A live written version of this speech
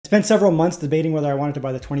spent several months debating whether I wanted to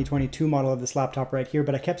buy the 2022 model of this laptop right here,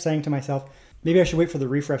 but I kept saying to myself, maybe I should wait for the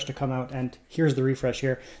refresh to come out, and here's the refresh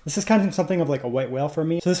here. This is kind of something of like a white whale for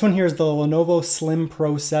me. So this one here is the Lenovo Slim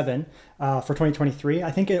Pro 7 for 2023.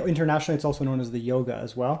 I think internationally it's also known as the Yoga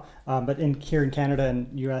as well, but here in Canada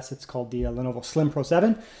and US it's called the Lenovo Slim Pro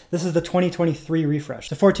 7. This is the 2023 refresh.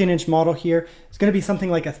 The 14-inch model here is going to be something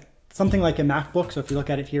like a MacBook. So if you look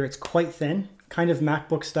at it here, it's quite thin, kind of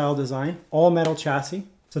MacBook style design, all metal chassis.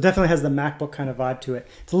 So it definitely has the MacBook kind of vibe to it.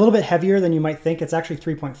 It's a little bit heavier than you might think. It's actually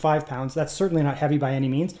 3.5 pounds. That's certainly not heavy by any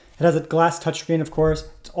means. It has a glass touchscreen, of course.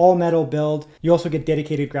 It's all metal build. You also get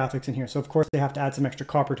dedicated graphics in here. So of course they have to add some extra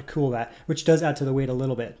copper to cool that, which does add to the weight a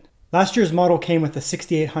little bit. Last year's model came with the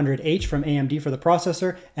 6800H from AMD for the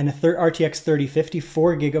processor and a RTX 3050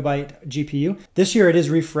 4GB GPU. This year it is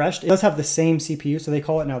refreshed. It does have the same CPU, so they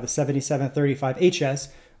call it now the 7735HS,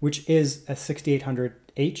 which is a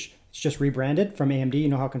 6800H. It's just rebranded from AMD. You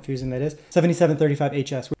know how confusing that is.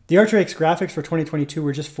 7735HS. The RTX graphics for 2022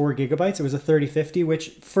 were just 4 GB. It was a 3050,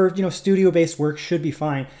 which for studio-based work should be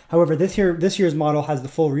fine. However, this year's model has the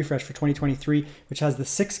full refresh for 2023, which has the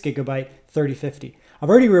 6 GB 3050. I've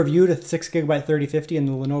already reviewed a 6 GB 3050 in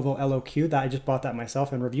the Lenovo LOQ. That I just bought that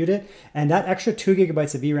myself and reviewed it. And that extra 2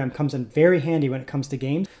 GB of VRAM comes in very handy when it comes to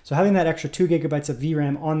games. So having that extra 2 GB of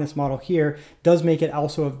VRAM on this model here does make it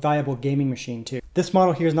also a viable gaming machine too. This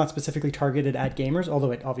model here is not specifically targeted at gamers,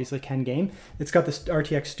 although it obviously can game. It's got the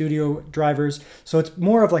RTX Studio drivers, so it's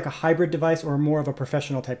more of like a hybrid device or more of a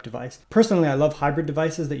professional type device. Personally, I love hybrid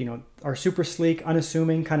devices that, are super sleek,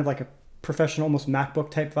 unassuming, kind of like a professional, almost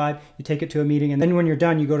MacBook type vibe. You take it to a meeting, and then when you're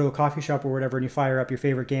done, you go to a coffee shop or whatever and you fire up your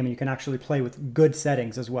favorite game, and you can actually play with good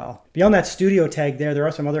settings as well. Beyond that studio tag there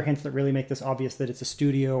are some other hints that really make this obvious that it's a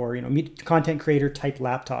studio or content creator type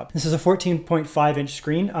laptop. This is a 14.5-inch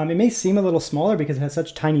screen. It may seem a little smaller because it has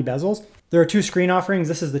such tiny bezels. There are two screen offerings.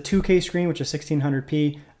 This is the 2K screen, which is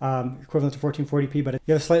 1600p, equivalent to 1440p, but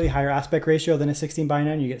you have a slightly higher aspect ratio than a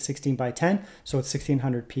 16:9. You get 16:10, so it's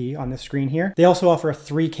 1600p on this screen here. They also offer a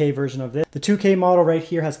 3K version of this. The 2K model right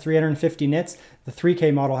here has 350 nits. The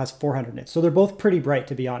 3K model has 400 nits. So they're both pretty bright,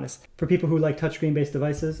 to be honest. For people who like touchscreen-based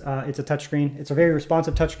devices, it's a touchscreen. It's a very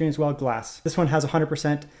responsive touchscreen as well, glass. This one has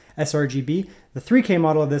 100% sRGB. The 3K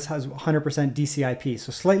model of this has 100% DCI-P,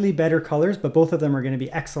 so slightly better colors, but both of them are going to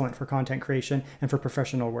be excellent for content creation and for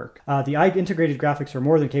professional work. The integrated graphics are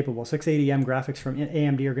more than capable. 680M graphics from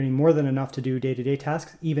AMD are going to be more than enough to do day-to-day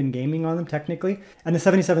tasks, even gaming on them technically. And the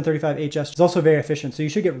 7735HS is also very efficient, so you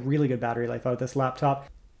should get really good battery life out of this laptop.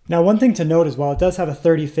 Now, one thing to note as well, it does have a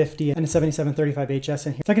 3050 and a 7735HS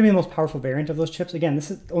in here. It's not going to be the most powerful variant of those chips. Again,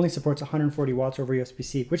 this only supports 140 watts over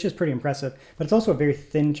USB-C, which is pretty impressive, but it's also a very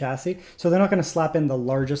thin chassis, so they're not going to slap in the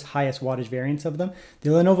largest, highest wattage variants of them. The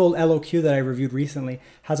Lenovo LOQ that I reviewed recently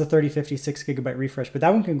has a 3050 6 GB refresh, but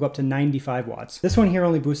that one can go up to 95 watts. This one here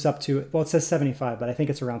only boosts up to, well, it says 75, but I think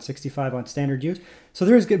it's around 65 on standard use. So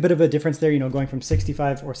there is a bit of a difference there, going from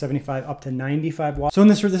 65 or 75 up to 95 watts. So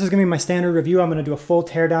this is going to be my standard review. I'm going to do a full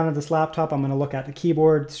teardown of this laptop. I'm going to look at the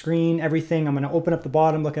keyboard, screen, everything. I'm going to open up the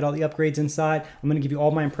bottom, look at all the upgrades inside. I'm going to give you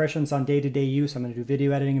all my impressions on day-to-day use. I'm going to do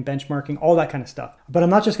video editing and benchmarking, all that kind of stuff. But I'm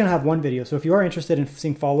not just going to have one video. So if you are interested in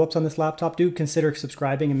seeing follow-ups on this laptop, do consider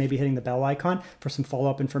subscribing and maybe hitting the bell icon for some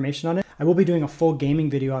follow-up information on it. I will be doing a full gaming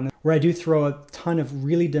video on this where I do throw a ton of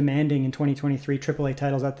really demanding in 2023 AAA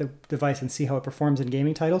titles at the device and see how it performs in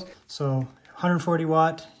gaming titles. So 140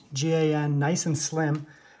 watt GAN, nice and slim.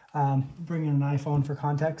 Bring in an iPhone for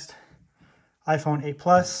context. iPhone 8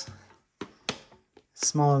 Plus,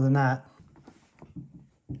 smaller than that.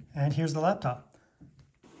 And here's the laptop.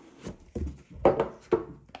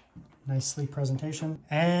 Nice sleek presentation.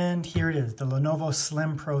 And here it is, the Lenovo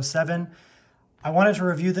Slim Pro 7. I wanted to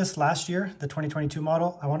review this last year, the 2022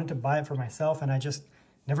 model. I wanted to buy it for myself and I just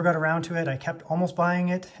never got around to it. I kept almost buying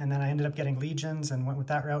it and then I ended up getting Legions and went with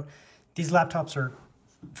that route. These laptops are,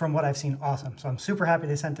 from what I've seen, awesome. So I'm super happy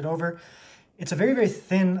they sent it over. It's a very, very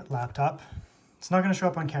thin laptop. It's not going to show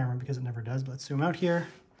up on camera because it never does, but let's zoom out here.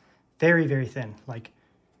 Very, very thin, like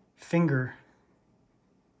finger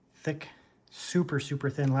thick, super, super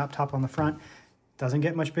thin laptop on the front. Doesn't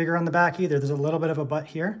get much bigger on the back either. There's a little bit of a butt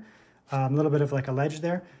here, a little bit of like a ledge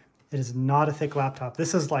there. It is not a thick laptop.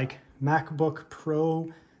 This is like MacBook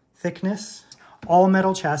Pro thickness, all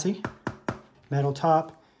metal chassis, metal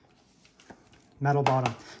top, metal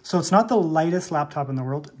bottom. So it's not the lightest laptop in the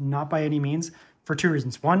world, not by any means, for two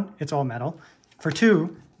reasons. One, it's all metal. For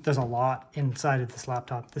two, there's a lot inside of this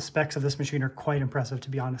laptop. The specs of this machine are quite impressive, to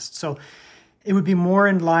be honest. So it would be more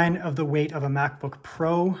in line of the weight of a MacBook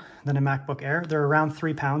Pro than a MacBook Air. They're around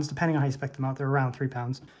 3 pounds, depending on how you spec them out, they're around 3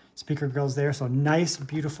 pounds. Speaker grills there, so nice,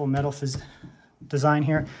 beautiful metal design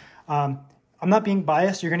here. I'm not being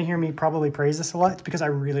biased. You're going to hear me probably praise this a lot. It's because I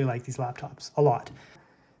really like these laptops a lot.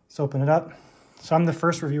 Let's open it up. So I'm the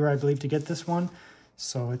first reviewer, I believe, to get this one.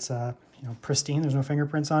 So it's you know, pristine. There's no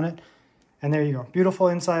fingerprints on it. And there you go. Beautiful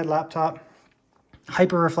inside laptop.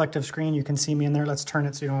 Hyper reflective screen. You can see me in there. Let's turn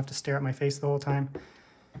it so you don't have to stare at my face the whole time.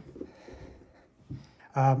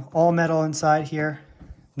 All metal inside here.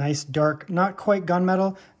 Nice dark, not quite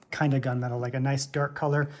gunmetal, kind of gunmetal, like a nice dark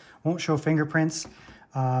color. Won't show fingerprints.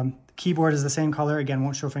 Keyboard is the same color. Again,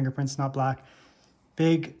 won't show fingerprints, not black.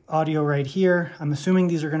 Big audio right here. I'm assuming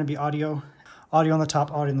these are going to be audio. Audio on the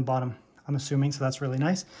top, audio on the bottom, I'm assuming, so that's really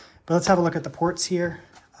nice. But let's have a look at the ports here.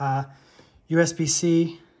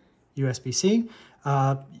 USB-C, USB-C.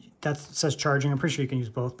 That says charging. I'm pretty sure you can use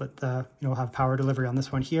both, but you'll have power delivery on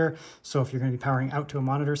this one here. So if you're going to be powering out to a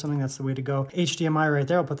monitor or something, that's the way to go. HDMI right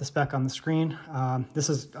there. I'll put the spec on the screen. This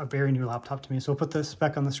is a very new laptop to me. So we'll put the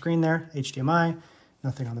spec on the screen there. HDMI,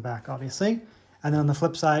 nothing on the back, obviously. And then on the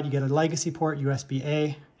flip side, you get a legacy port,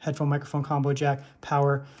 USB-A, headphone microphone combo jack,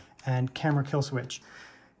 power, and camera kill switch.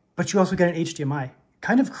 But you also get an HDMI.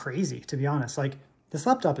 Kind of crazy, to be honest. Like, this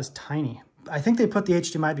laptop is tiny. I think they put the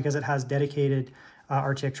HDMI because it has dedicated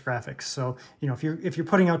RTX graphics. So, you know, if you're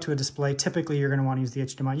putting out to a display, typically you're going to want to use the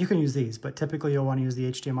HDMI. You can use these, but typically you'll want to use the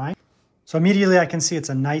HDMI. So immediately I can see it's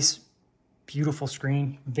a nice, beautiful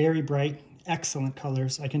screen, very bright, excellent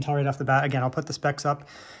colors. I can tell right off the bat. Again, I'll put the specs up,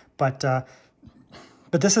 but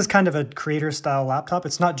this is kind of a creator style laptop.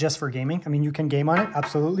 It's not just for gaming. I mean, you can game on it,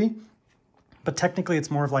 absolutely, but technically it's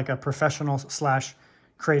more of like a professional /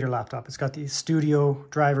 creator laptop. It's got these studio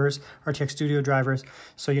drivers, RTX studio drivers.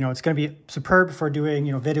 So, you know, it's going to be superb for doing,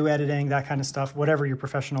 you know, video editing, that kind of stuff, whatever your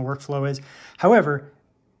professional workflow is. However,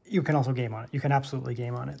 you can also game on it. You can absolutely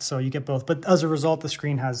game on it. So you get both. But as a result, the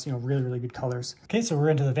screen has, you know, really, really good colors. Okay, so we're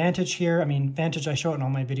into the Vantage here. I mean, Vantage, I show it in all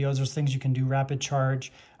my videos. There's things you can do, rapid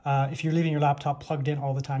charge. If you're leaving your laptop plugged in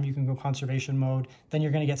all the time, you can go conservation mode. Then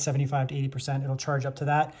you're going to get 75 to 80%. It'll charge up to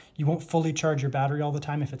that. You won't fully charge your battery all the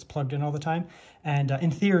time if it's plugged in all the time. And in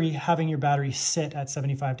theory, having your battery sit at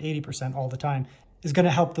 75 to 80% all the time is going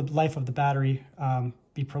to help the life of the battery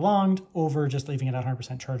be prolonged over just leaving it at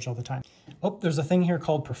 100% charged all the time. Oh, there's a thing here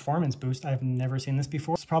called Performance Boost. I've never seen this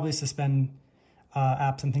before. It's probably suspend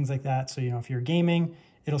apps and things like that. So, you know, if you're gaming,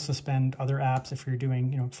 it'll suspend other apps. If you're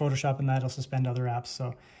doing, you know, Photoshop and that, it'll suspend other apps.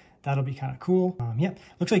 So that'll be kind of cool. Yeah,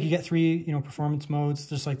 looks like you get 3, you know, performance modes,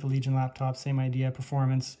 just like the Legion laptop, same idea,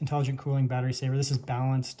 performance, intelligent cooling, battery saver. This is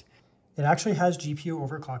balanced. It actually has GPU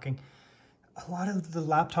overclocking. A lot of the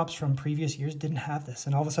laptops from previous years didn't have this.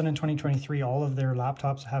 And all of a sudden in 2023, all of their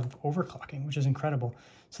laptops have overclocking, which is incredible.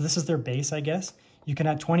 So this is their base, I guess. You can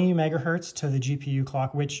add 20 megahertz to the GPU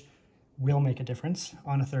clock, which will make a difference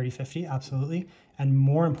on a 3050, absolutely. And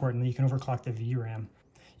more importantly, you can overclock the VRAM.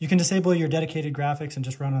 You can disable your dedicated graphics and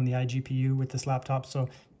just run on the iGPU with this laptop. So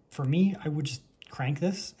for me, I would just crank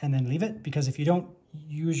this and then leave it, because if you don't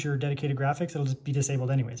use your dedicated graphics, it'll just be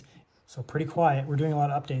disabled anyways. So pretty quiet. We're doing a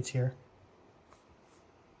lot of updates here.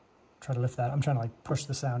 Try to lift that. I'm trying to like push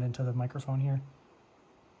the sound into the microphone here.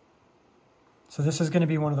 So this is going to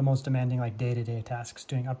be one of the most demanding like day-to-day tasks,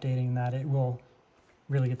 doing updating and that. It will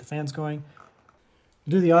really get the fans going.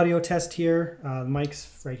 Do the audio test here. The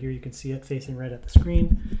mic's right here. You can see it facing right at the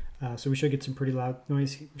screen. So we should get some pretty loud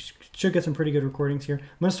noise. We should get some pretty good recordings here.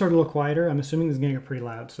 I'm going to start a little quieter. I'm assuming this is going to get pretty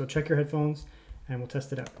loud. So check your headphones and we'll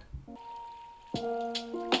test it out.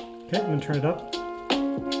 Okay, I'm going to turn it up.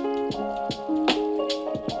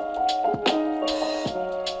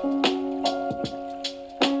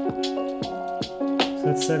 So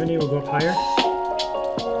that's 70. We'll go up higher.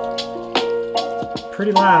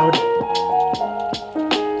 Pretty loud.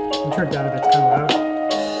 Turn it down a bit, it's kind of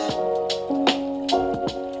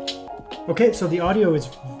loud. Okay, so the audio is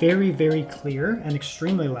very, very clear and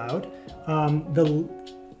extremely loud. The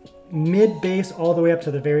mid bass all the way up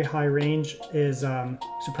to the very high range is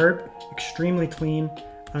superb, extremely clean.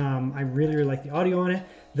 I really, really like the audio on it.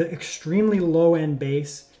 The extremely low end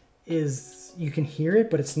bass is, you can hear it,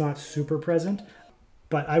 but it's not super present.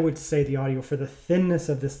 But I would say the audio for the thinness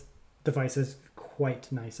of this device is quite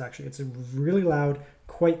nice, actually. It's really loud,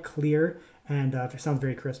 quite clear, and it sounds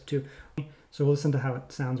very crisp too. So we'll listen to how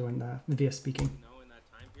it sounds when Vivia's speaking. In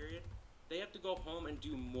that time period, they have to go home and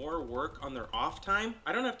do more work on their off time.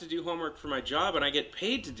 I don't have to do homework for my job, and I get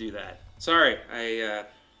paid to do that. Sorry,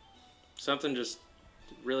 something just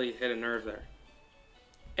really hit a nerve there.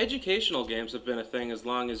 Educational games have been a thing as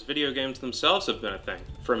long as video games themselves have been a thing.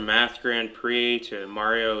 From Math Grand Prix to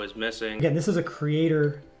Mario is Missing. Again, this is a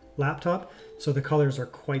creator laptop, so the colors are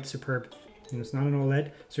quite superb. And it's not an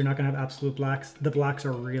OLED, so you're not going to have absolute blacks. The blacks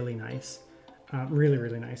are really nice. Really,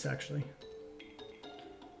 really nice, actually.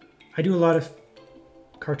 I do a lot of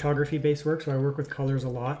cartography-based work, so I work with colors a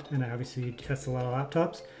lot, and I obviously test a lot of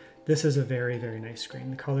laptops. This is a very, very nice screen.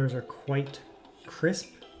 The colors are quite crisp,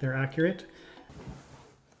 they're accurate.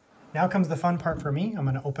 Now comes the fun part for me. I'm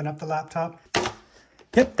gonna open up the laptop.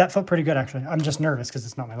 Yep, that felt pretty good actually. I'm just nervous because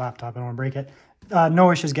it's not my laptop, I don't wanna break it.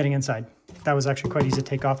 No issues getting inside. That was actually quite easy to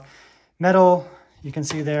take off. Metal, you can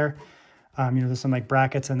see there, there's some like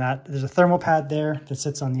brackets and that. There's a thermal pad there that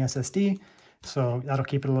sits on the SSD, so that'll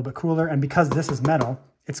keep it a little bit cooler. And because this is metal,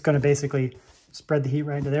 it's gonna basically spread the heat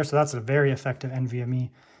right into there. So that's a very effective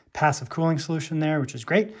NVMe passive cooling solution there, which is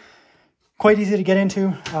great. Quite easy to get into.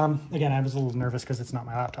 Again, I was a little nervous because it's not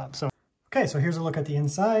my laptop. So, okay, so here's a look at the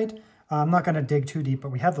inside. I'm not gonna dig too deep, but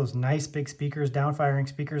we have those nice big speakers, down-firing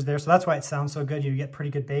speakers there. So that's why it sounds so good. You get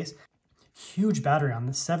pretty good bass. Huge battery on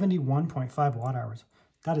this, 71.5 watt hours.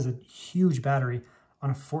 That is a huge battery on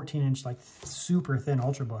a 14-inch, like super thin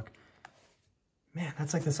Ultrabook. Man,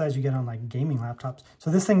 that's like the size you get on like gaming laptops. So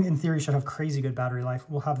this thing in theory should have crazy good battery life.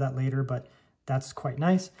 We'll have that later, but that's quite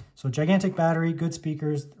nice. So gigantic battery, good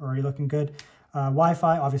speakers, already looking good.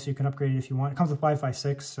 Wi-Fi, obviously you can upgrade it if you want. It comes with Wi-Fi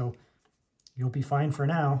 6, so you'll be fine for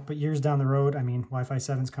now. But years down the road, I mean, Wi-Fi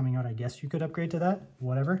 7's coming out. I guess you could upgrade to that,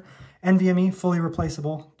 whatever. NVMe, fully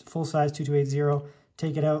replaceable, full size 2280.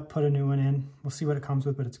 Take it out, put a new one in. We'll see what it comes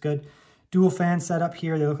with, but it's good. Dual fan setup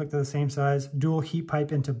here. They look like they're the same size. Dual heat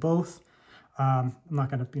pipe into both. I'm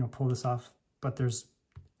not going to pull this off, but there's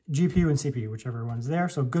GPU and CPU, whichever one's there.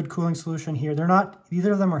 So good cooling solution here. They're not,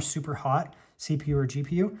 either of them are super hot, CPU or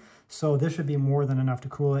GPU. So this should be more than enough to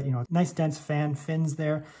cool it. Nice dense fan fins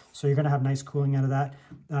there. So you're going to have nice cooling out of that.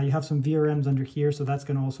 You have some VRMs under here, so that's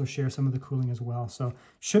going to also share some of the cooling as well. So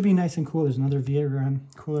should be nice and cool. There's another VRM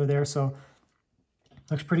cooler there. So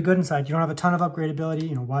looks pretty good inside. You don't have a ton of upgradability,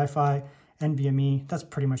 Wi-Fi, NVMe, that's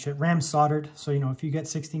pretty much it. RAM soldered, so if you get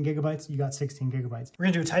 16 gigabytes, you got 16 gigabytes. We're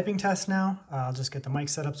gonna do a typing test now. I'll just get the mic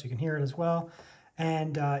set up so you can hear it as well.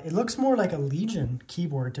 And it looks more like a Legion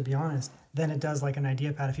keyboard, to be honest, than it does like an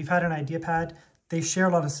IdeaPad. If you've had an IdeaPad, they share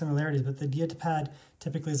a lot of similarities, but the IdeaPad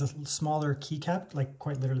typically is a smaller keycap, like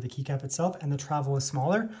quite literally the keycap itself, and the travel is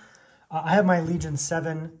smaller. I have my Legion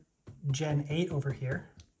 7 Gen 8 over here.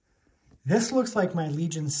 This looks like my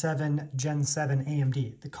Legion 7 Gen 7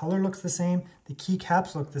 AMD. The color looks the same, the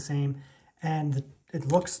keycaps look the same, and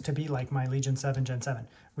it looks to be like my Legion 7 Gen 7,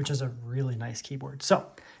 which is a really nice keyboard. So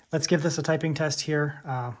let's give this a typing test here.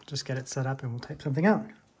 Just get it set up and we'll type something out.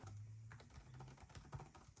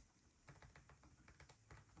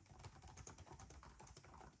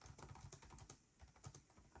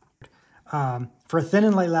 For a thin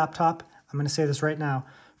and light laptop, I'm going to say this right now,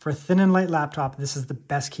 for a thin and light laptop, this is the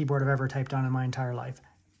best keyboard I've ever typed on in my entire life.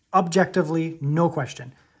 Objectively, no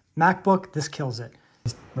question. MacBook, this kills it.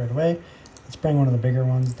 Right away, let's bring one of the bigger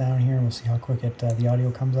ones down here and we'll see how quick the audio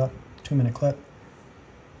comes up. 2-minute clip.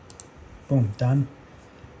 Boom, done.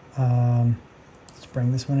 Let's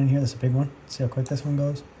bring this one in here. This is a big one. See how quick this one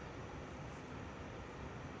goes.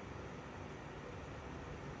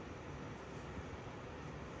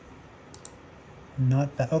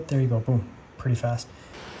 Not bad. Oh, there you go. Boom. Pretty fast.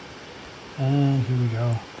 And here we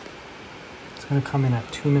go. It's going to come in at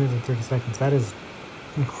 2 minutes and 30 seconds. That is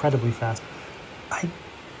incredibly fast. I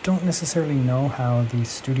don't necessarily know how these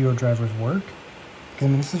studio drivers work. I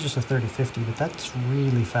mean, this is just a 3050, but that's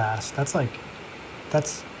really fast.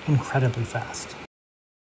 That's incredibly fast.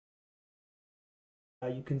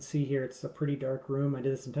 You can see here it's a pretty dark room. I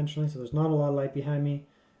did this intentionally, so there's not a lot of light behind me.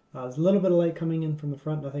 There's a little bit of light coming in from the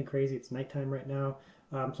front, nothing crazy. It's nighttime right now,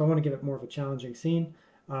 so I want to give it more of a challenging scene.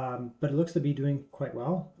 But it looks to be doing quite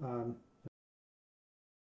well.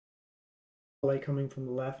 Light coming from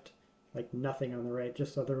the left, like nothing on the right,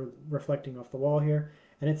 just so they're reflecting off the wall here,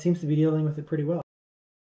 and it seems to be dealing with it pretty well.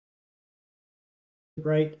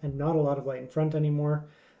 Bright and not a lot of light in front anymore,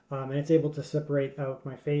 and it's able to separate out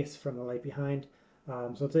my face from the light behind.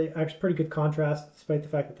 So it's actually pretty good contrast, despite the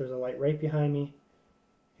fact that there's a light right behind me.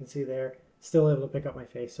 You can see there. Still able to pick up my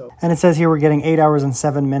face. And it says here we're getting 8 hours and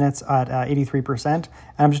 7 minutes at 83%. And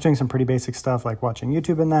I'm just doing some pretty basic stuff like watching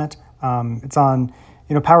YouTube and that. It's on,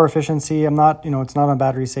 power efficiency. I'm not, it's not on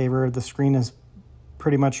battery saver. The screen is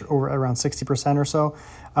pretty much over around 60% or so.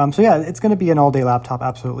 So yeah, it's going to be an all-day laptop,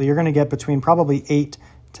 absolutely. You're going to get between probably 8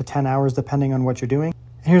 to 10 hours depending on what you're doing.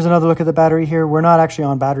 And here's another look at the battery here. We're not actually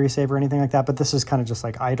on battery saver or anything like that, but this is kind of just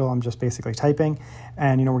like idle. I'm just basically typing,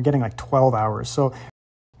 and we're getting like 12 hours. So.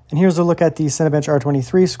 And here's a look at the Cinebench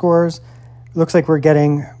R23 scores. It looks like we're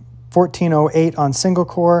getting 1408 on single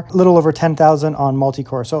core, a little over 10,000 on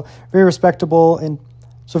multi-core. So very respectable,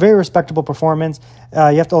 very respectable performance.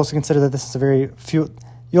 You have to also consider that this is a very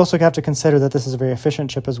You also have to consider that this is a very efficient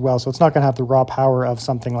chip as well, so it's not going to have the raw power of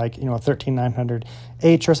something like, a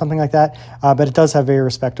 13900H or something like that, but it does have very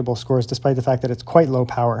respectable scores despite the fact that it's quite low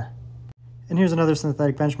power. And here's another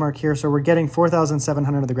synthetic benchmark here. So we're getting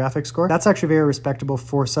 4,700 of the graphics score. That's actually very respectable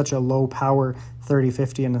for such a low power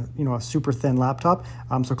 3050 and a super thin laptop.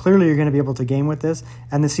 So clearly you're going to be able to game with this.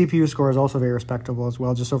 And the CPU score is also very respectable as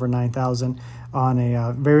well, just over 9,000 on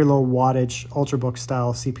a very low wattage Ultrabook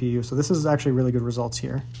style CPU. So this is actually really good results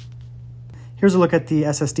here. Here's a look at the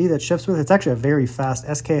SSD that ships with. It's actually a very fast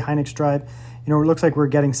SK Hynix drive. It looks like we're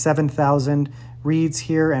getting 7,000 reads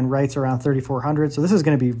here and writes around 3,400. So this is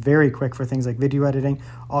going to be very quick for things like video editing.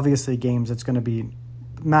 Obviously games, it's going to be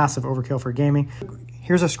massive overkill for gaming.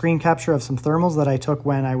 Here's a screen capture of some thermals that I took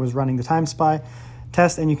when I was running the TimeSpy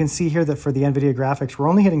test. And you can see here that for the NVIDIA graphics, we're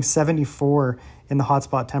only hitting 74 in the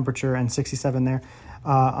hotspot temperature and 67 there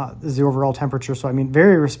is the overall temperature. So,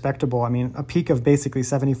 very respectable. A peak of basically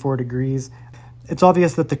 74 degrees. It's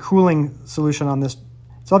obvious that the cooling solution on this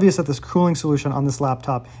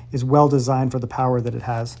laptop is well designed for the power that it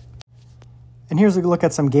has. And here's a look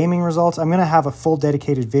at some gaming results. I'm going to have a full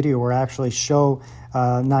dedicated video where I actually show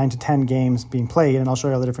 9 to 10 games being played, and I'll show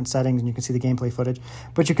you all the different settings and you can see the gameplay footage.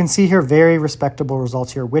 But you can see here very respectable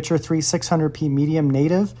results here. Witcher 3 600p medium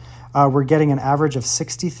native. We're getting an average of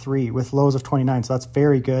 63 with lows of 29, so that's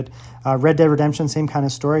very good. Red Dead Redemption, same kind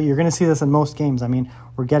of story. You're going to see this in most games.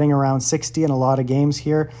 We're getting around 60 in a lot of games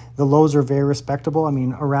here. The lows are very respectable.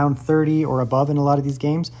 Around 30 or above in a lot of these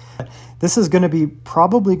games. This is going to be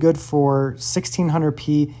probably good for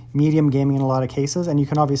 1600p medium gaming in a lot of cases, and you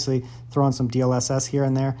can obviously throw in some DLSS here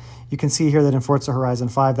and there. You can see here that in Forza Horizon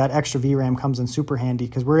 5, that extra VRAM comes in super handy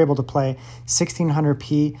because we're able to play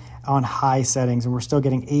 1600p on high settings, and we're still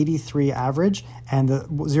getting 83 average, and the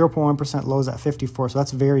 0.1% lows at 54, so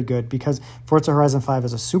that's very good because Forza Horizon 5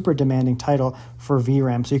 is a super demanding title for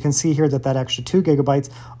VRAM. So you can see here that that extra 2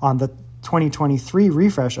 gigabytes on the 2023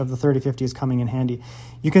 refresh of the 3050 is coming in handy.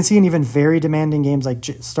 You can see in even very demanding games like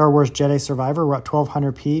Star Wars Jedi Survivor, we're at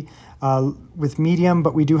 1200p with medium,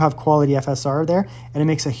 but we do have quality FSR there, and it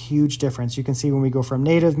makes a huge difference. You can see when we go from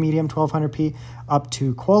native medium 1200p up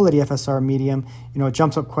to quality FSR medium, it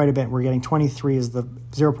jumps up quite a bit. We're getting 23 is the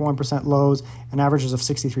 0.1% lows and averages of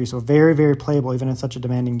 63, so very, very playable even in such a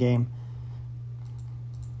demanding game.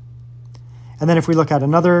 And then if we look at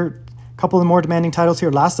another couple of more demanding titles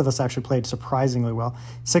here, Last of Us actually played surprisingly well.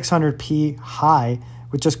 600p high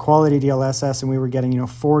with just quality DLSS, and we were getting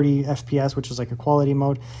 40 FPS, which is like a quality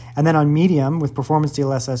mode. And then on medium with performance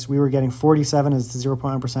DLSS, we were getting 47 as the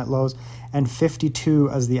 0.1% lows and 52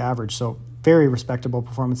 as the average. So very respectable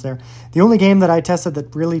performance there. The only game that I tested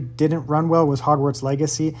that really didn't run well was Hogwarts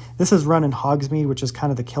Legacy. This is run in Hogsmeade, which is kind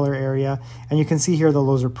of the killer area. And you can see here the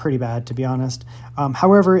lows are pretty bad, to be honest.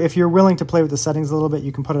 However, if you're willing to play with the settings a little bit,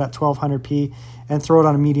 you can put it at 1200p and throw it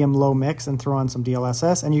on a medium-low mix and throw on some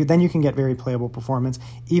DLSS, and then you can get very playable performance,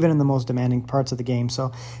 even in the most demanding parts of the game.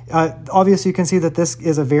 So obviously you can see that this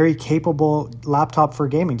is a very capable laptop for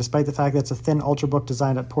gaming, despite the fact that it's a thin Ultrabook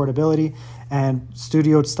designed at portability and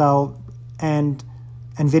studio style and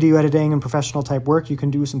video editing and professional type work. You can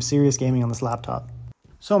do some serious gaming on this laptop.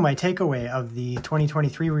 So my takeaway of the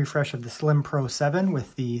 2023 refresh of the Slim Pro 7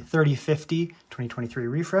 with the 3050 2023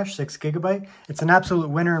 refresh, 6 GB. It's an absolute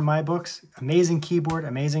winner in my books. Amazing keyboard,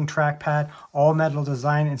 amazing trackpad, all metal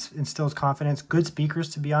design, instills confidence. Good speakers,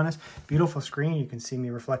 to be honest. Beautiful screen. You can see me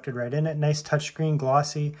reflected right in it. Nice touchscreen,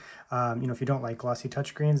 glossy. If you don't like glossy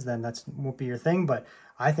touchscreens, then that won't be your thing, but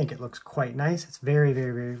I think it looks quite nice. It's very,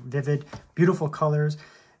 very, very vivid, beautiful colors.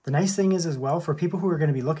 The nice thing is as well, for people who are going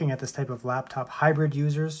to be looking at this type of laptop, hybrid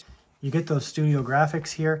users, you get those studio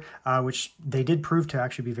graphics here, which they did prove to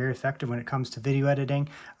actually be very effective when it comes to video editing.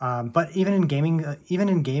 But even in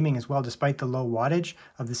gaming as well, despite the low wattage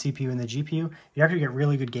of the CPU and the GPU, you actually get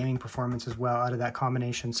really good gaming performance as well out of that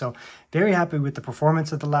combination. So very happy with the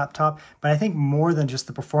performance of the laptop. But I think more than just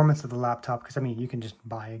the performance of the laptop, because you can just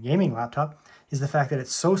buy a gaming laptop, is the fact that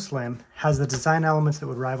it's so slim, has the design elements that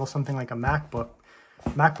would rival something like a MacBook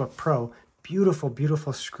Pro. Beautiful,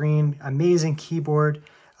 beautiful screen, amazing keyboard,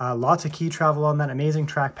 lots of key travel on that, amazing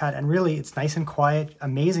trackpad, and really it's nice and quiet,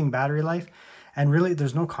 amazing battery life, and really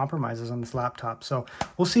there's no compromises on this laptop. So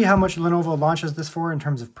we'll see how much Lenovo launches this for in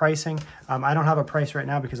terms of pricing. I don't have a price right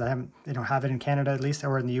now because they don't have it in Canada at least,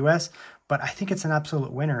 or in the US, but I think it's an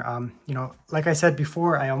absolute winner. Like I said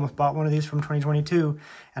before, I almost bought one of these from 2022,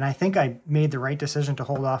 and I think I made the right decision to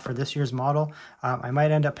hold off for this year's model. I might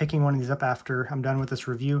end up picking one of these up after I'm done with this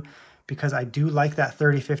review, because I do like that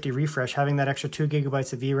 3050 refresh. Having that extra 2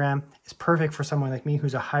 gigabytes of VRAM is perfect for someone like me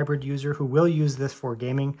who's a hybrid user who will use this for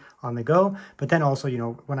gaming on the go, but then also, you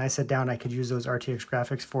know, when I sit down, I could use those RTX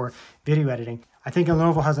graphics for video editing. I think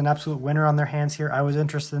Lenovo has an absolute winner on their hands here. I was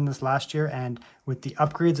interested in this last year, and with the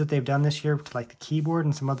upgrades that they've done this year to like the keyboard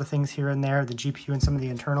and some other things here and there, the GPU and some of the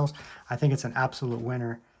internals, I think it's an absolute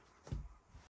winner.